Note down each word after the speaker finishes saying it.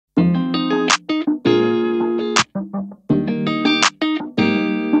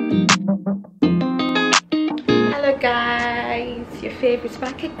babe is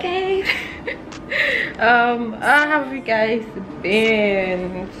back again. How have you guys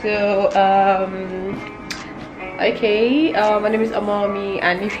been? So okay, my name is Omowunmi,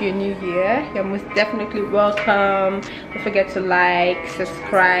 and if you're new here, you're most definitely welcome. Don't forget to like,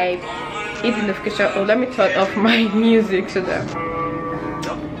 subscribe, hit the notification. Oh, let me turn off my music so that,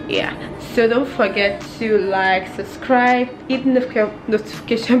 yeah, so don't forget to like, subscribe, hit the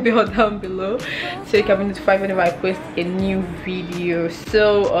notification bell down below so you can be notified whenever I post a new video.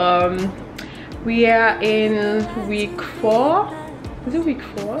 So we are in week 4. Is it week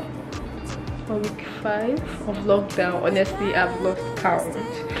 4 or week 5 of lockdown? Honestly, I've lost count.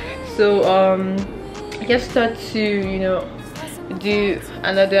 So I just thought to, you know, do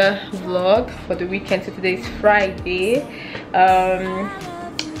another vlog for the weekend. So today is Friday.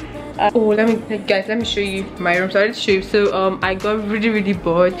 Oh, let me show you my room. So I already show you. So I got really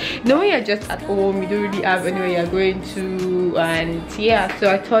bored. You know, when you're just at home, you don't really have anywhere you're going to, and yeah, so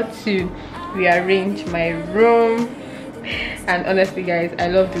I thought to rearrange my room. And honestly guys, I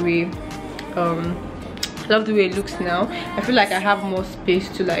love the way it looks now. I feel like I have more space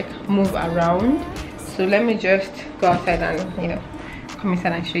to like move around. So let me just go outside and, you know, come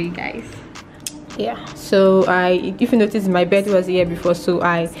inside and show you guys. Yeah, so if you notice, my bed was here before, so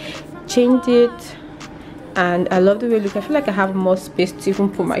I changed it, and I love the way it looks. I feel like I have more space to even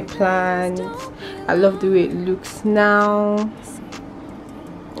put my plants. I love the way it looks now.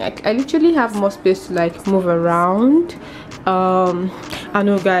 Like, I literally have more space to like move around. I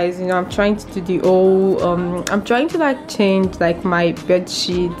know guys, you know, I'm trying to do the whole I'm trying to like change like my bed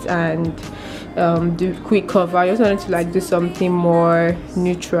sheets and do quick cover. I just wanted to like do something more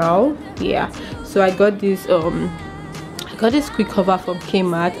neutral. Yeah, so I got this quick cover from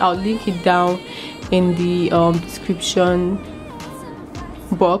Kmart. I'll link it down in the description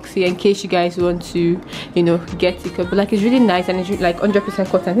box here in case you guys want to, you know, get it. But like, it's really nice, and it's really, like 100%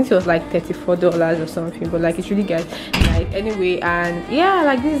 cotton. I think it was like $34 or something, but like, it's really nice anyway. And yeah,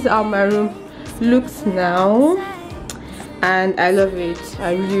 like, this is how my room looks now, and I love it.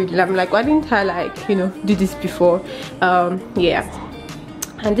 I really, I'm like, why didn't I like, you know, do this before? Yeah,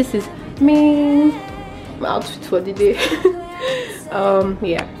 and this is me, my outfit for the day.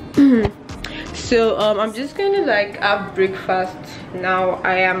 Yeah. So I'm just gonna like have breakfast now.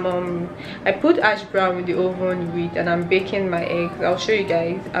 I put ash brown with the oven with, and I'm baking my eggs. I'll show you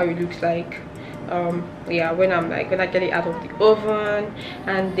guys how it looks like yeah, when I get it out of the oven.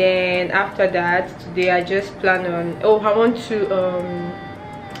 And then after that, today I just plan on, I want to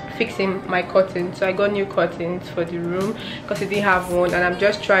fixing my curtains. So I got new curtains for the room because I didn't have one, and I'm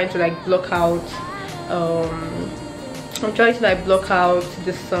just trying to like block out I'm trying to like block out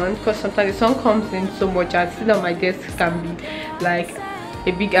the sun, because sometimes the sun comes in so much. I sit on my desk can be like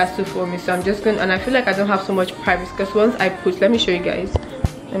a big hassle for me. So I'm just going, and I feel like I don't have so much privacy, because once I put, let me show you guys.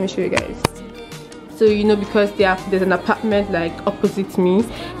 So, you know, because there's an apartment like opposite me,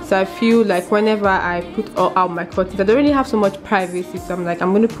 so I feel like whenever I put all out my curtains, I don't really have so much privacy. So I'm like,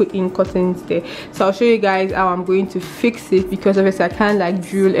 I'm going to put in curtains there. So I'll show you guys how I'm going to fix it, because obviously I can't like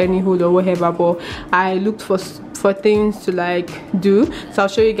drill any hole or whatever, but I looked for things to like do. So I'll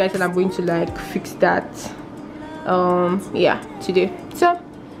show you guys, and I'm going to like fix that yeah, today. So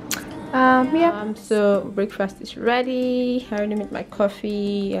yeah, so breakfast is ready. I already made my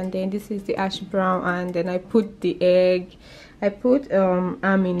coffee, and then this is the ash brown, and then I put the egg. I put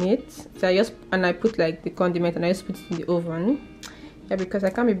ham in it. So I put like the condiment, and I just put it in the oven. Yeah, because I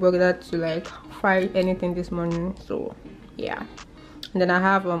can't be bothered to like fry anything this morning. So yeah, and then I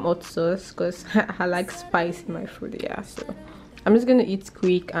have hot sauce, because I like spice in my food. Yeah, so I'm just gonna eat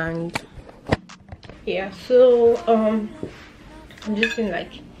quick. And yeah, so I'm just gonna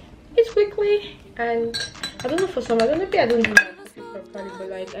like eat quickly. And I don't know, for some, I don't know, maybe I don't do my coffee properly, but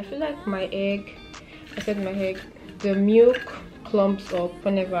like, I feel like my egg, the milk clumps up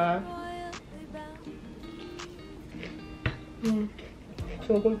whenever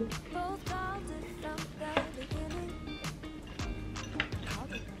so good.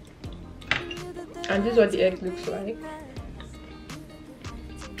 And this is what the egg looks like.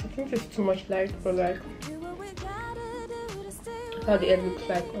 I think it's too much light, but like, that's how the egg looks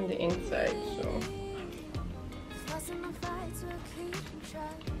like on the inside. So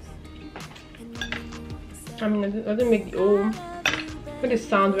I mean, it doesn't make the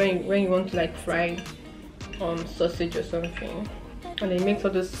sound when you want to like fry sausage or something, and it makes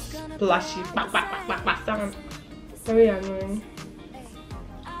all those splashy sound. Very annoying.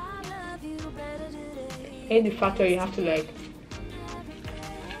 In the factory, you have to like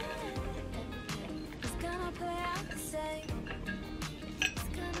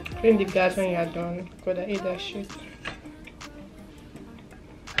clean the gas when you are done, because I hate that shit.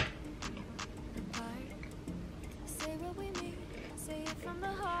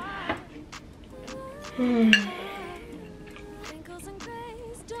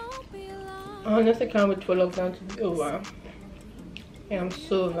 I honestly can't wait for lockdown to be over. Yeah, I'm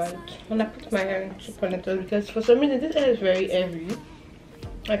so like when I put my hair into ponytail, because for some reason this hair is very heavy.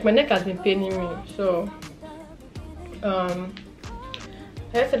 Like my neck has been paining me, so I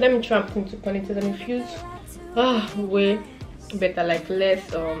said let me try and put into ponytail, and it feels way better, like less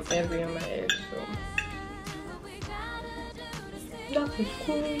heavy on my head. So that is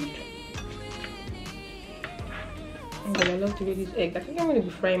good. Oh God, I love to do this egg. I think I'm gonna be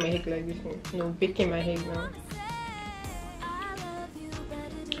frying my egg like this. No, baking my egg now.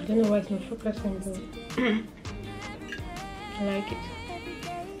 I don't know why it's not focusing, but I like it.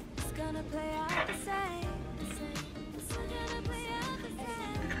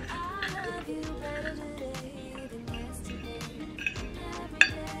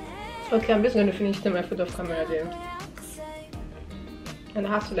 Okay, I'm just going to finish taking my foot off camera then. And I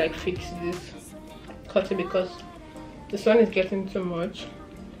have to like fix this cutting because the sun is getting too much.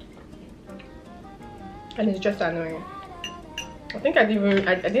 And it's just annoying. I think I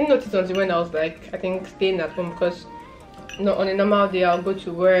didn't notice until when I was like, I think staying at home, because on a normal day I'll go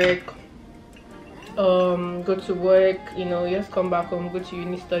to work, you know, just come back home, go to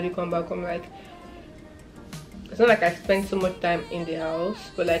uni, study, come back home. Like, it's not like I spend so much time in the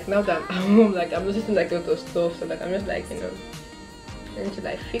house, but like now that I'm home, like I'm noticing like a lot of stuff, so like I'm just like, you know, I need to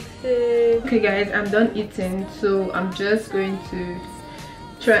like fix it. Okay guys, I'm done eating, so I'm just going to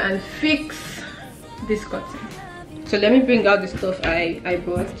try and fix this cutting. So let me bring out the stuff I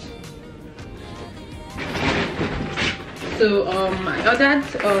bought. So I ordered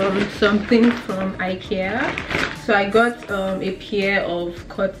something from IKEA. So I got a pair of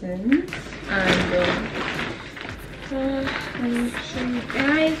curtains, and let me show you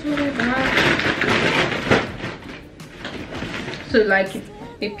guys what I got. So like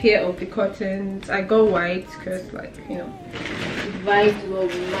a pair of the curtains. I got white because, like, you know, it vibes well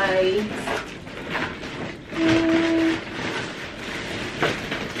with my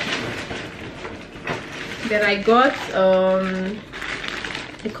then I got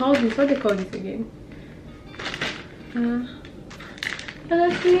they call this, what they call this again?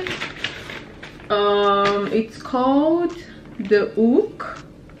 Let's see. It's called the hook.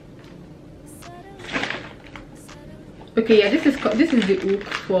 Okay, yeah, this is the hook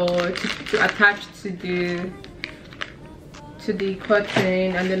for to attach to the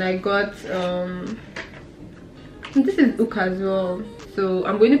curtain. And then I got this is hook as well. So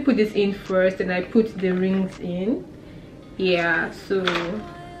I'm going to put this in first, and I put the rings in. Yeah, so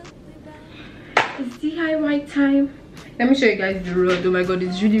it's DIY time. Let me show you guys the rod. Oh my god,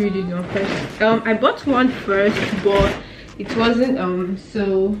 it's really long. I bought one first, but it wasn't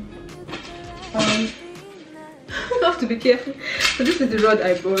so I have to be careful. So this is the rod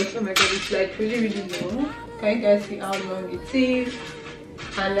I bought. Oh my god, it's like really long. Can you guys see how long it is?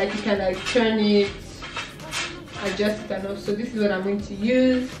 And like you can like turn it, adjust it, and also this is what I'm going to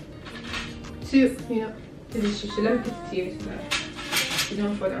use to, you know, do this. So let me put it here so that you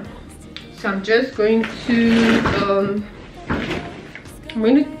don't fall down. So I'm just going to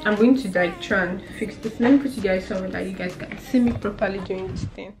I'm going to like try and fix this. Let me put you guys somewhere that you guys can see me properly doing this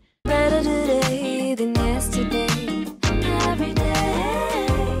thing. Better today than yesterday. Every day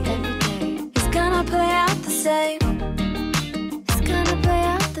it's gonna play out the same. It's gonna play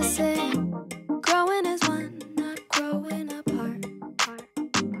out the same. Growing as one, not growing apart.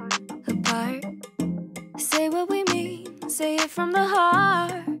 Say what we mean, say it from the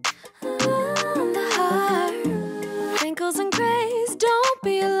heart. From the heart. Wrinkles and grays, don't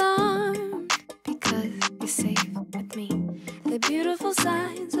be alarmed, because you're safe with me. The beautiful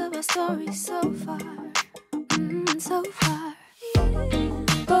signs of our story so far, so far.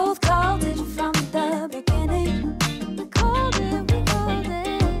 Both called it from the beginning. We called it.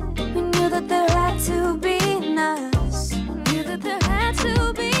 We knew that there had to be us. We knew that there had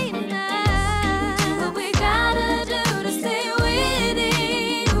to be us. Do what we gotta do to stay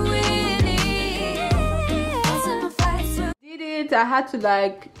winning. Did it. I had to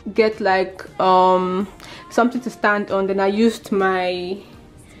like get like something to stand on. Then I used my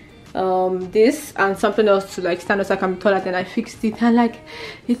this and something else to like stand up so I can be taller. Then I fixed it, and like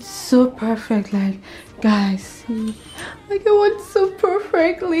it's so perfect. Like, guys, see, like it went so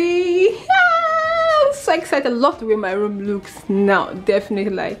perfectly. I'm so excited. I love the way my room looks now. Definitely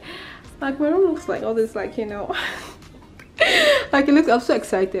like my room looks like all this, like, you know, like it looks. I'm so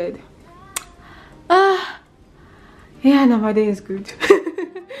excited. Yeah, now my day is good.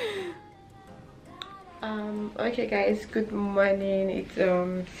 Okay guys, good morning. It's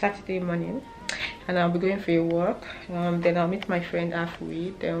Saturday morning, and I'll be going for a walk. Then I'll meet my friend halfway,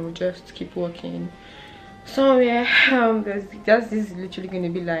 then we'll just keep walking. So yeah, this is literally going to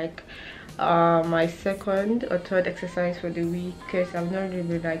be like my second or third exercise for the week, because I'm not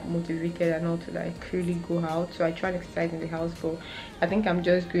really like motivated and all to like really go out. So I try and exercise in the house, but I think I'm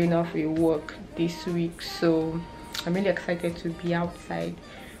just going out for a walk this week, so I'm really excited to be outside,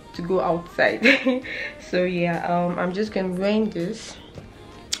 to go outside. So yeah, I'm just gonna be wearing this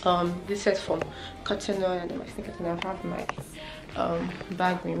set from Cotton On, and then my sneakers, and I have my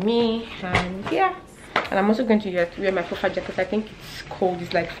bag with me, and yeah. And I'm also going to wear my puffer jacket. I think it's cold.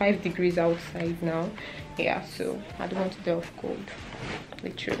 It's like 5 degrees outside now. Yeah, so I don't want to die of cold,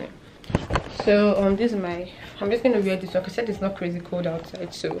 literally. So this is I'm just going to wear this one because I said it's not crazy cold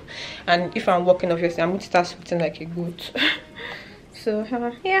outside. So, and if I'm walking, obviously I'm going to start sweating like a goat. So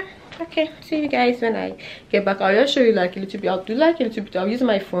yeah, okay, see you guys when I get back. I'll just show you like a little bit. I'll do like a little bit. I'll use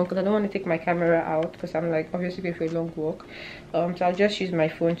my phone because I don't want to take my camera out, because I'm like obviously going for a long walk. So I'll just use my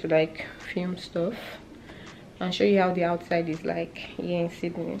phone to like film stuff and show you how the outside is like here in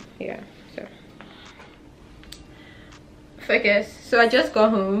Sydney. Yeah, so I just got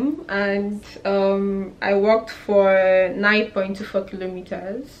home, and I walked for 9.24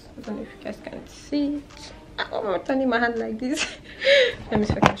 kilometers. I don't know if you guys can see it. I'm turning my hand like this. Let me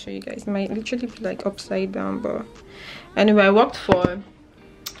see if I can show you guys. It might literally be like upside down, but anyway, I walked for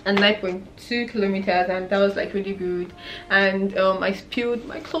 9.2 kilometers, and that was like really good. And I spilled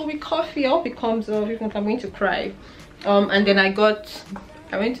my Chloe coffee. I hope it comes off, if not I'm going to cry. And then I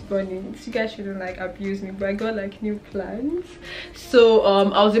went to Bunnings. You guys shouldn't like abuse me, but I got like new plants. So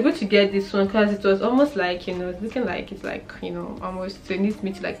I was able to get this one because it was almost like, you know, it's looking like it's like, you know, almost, so it needs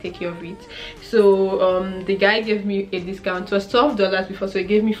me to like take care of it. So the guy gave me a discount. It was $12 before, so he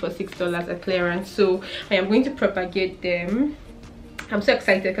gave me for $6 at clearance. So I am going to propagate them. I'm so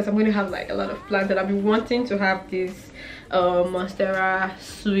excited because I'm going to have like a lot of plants, and I've been wanting to have this Monstera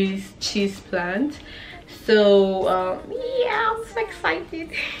Swiss cheese plant. So yeah, I'm so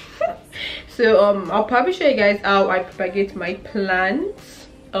excited. So I'll probably show you guys how I propagate my plants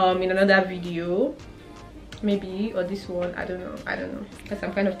in another video, maybe, or this one. I don't know, because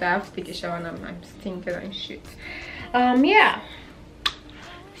I'm kind of tired. I have to take a shower and I'm stinking and shit. Yeah,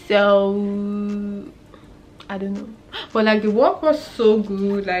 so I don't know, but like the walk was so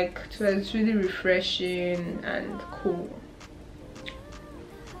good. Like it was really refreshing and cool.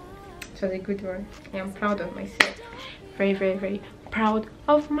 It was a good one. I am proud of myself. Very, very, very proud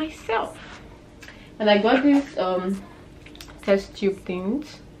of myself. And I got these test tube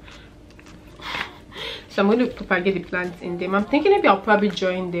things, so I'm going to propagate the plants in them. I'm thinking maybe I'll probably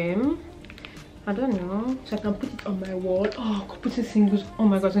join them, I don't know, so I can put it on my wall. Oh, I could put it singles. Oh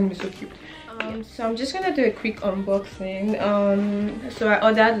my god, it's gonna be so cute. So I'm just gonna do a quick unboxing. So I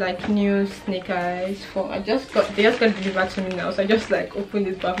ordered like new sneakers for, they just got delivered to me now, so I just like opened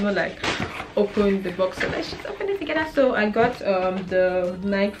this, but I've not like opened the box, so let's just open it together. So I got the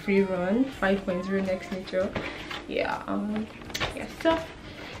Nike Free Run 5.0 Next Nature. Yeah, yeah, so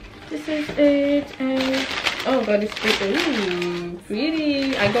this is it. And oh god, it's pretty. Ooh,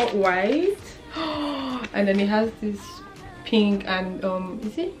 pretty. I got white and then it has this pink and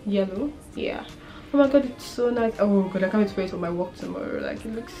is it yellow? Yeah. Oh my god, it's so nice. Oh god, I can't wait to wear it on my walk tomorrow. Like,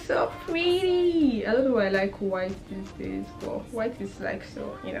 it looks so pretty. I don't know why I like white these days, but white is like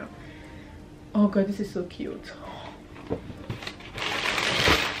so, you know. Oh god, this is so cute.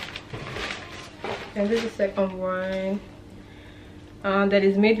 And this is second one that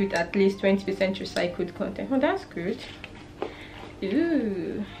is made with at least 20% recycled content. Oh, that's good.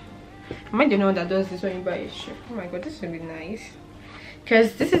 Ooh, am I the one that does this when you buy a shoe? Oh my god, this is really nice.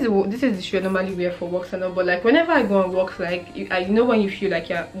 Because this is the shoe I normally wear for walks and all, but like whenever I go on walks, like you know when you feel like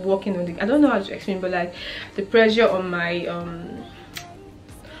you're walking on the, I don't know how to explain, but like the pressure on my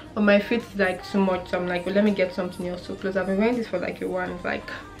feet is like too much, so I'm like, well, let me get something else to close. I've been wearing this for like a while, and it's like,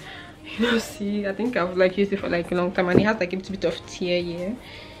 you know, see, I think I've like used it for like a long time, and it has like a little bit of tear here. You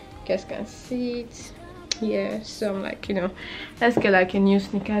guys can see it. Yeah, so I'm like, you know, let's get like a new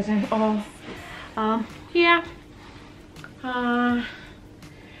sneakers and all. Yeah.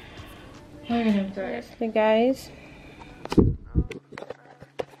 Honestly, guys.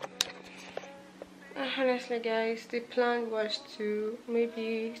 Honestly, guys, the plan was to,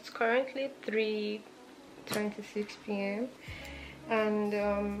 maybe it's currently 3:26 p.m. and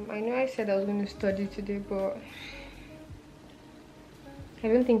I know I said I was going to study today, but I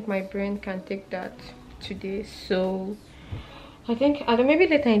don't think my brain can take that today, so I think maybe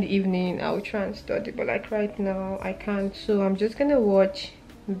later in the evening I'll try and study, but like right now I can't. So I'm just gonna watch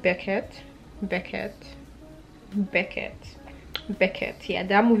Beckett Beckett. Yeah,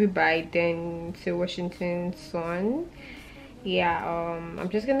 that movie by Denzel Washington's son. Yeah, I'm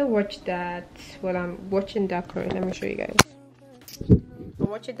just gonna watch that. Well, I'm watching that currently. Let me show you guys. I'm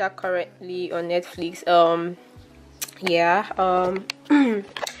watching that currently on Netflix. Yeah.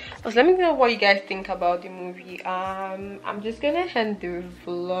 So let me know what you guys think about the movie. I'm just gonna end the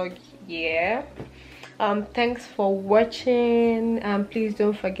vlog here. Thanks for watching. Please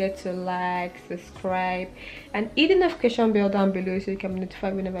don't forget to like, subscribe, and hit the notification bell down below so you can be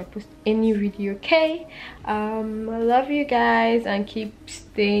notified whenever I post any video. Okay, I love you guys and keep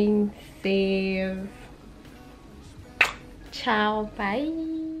staying safe. Ciao, bye.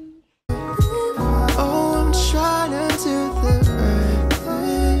 Oh, I'm trying to do the right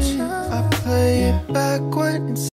thing. I play it backwards.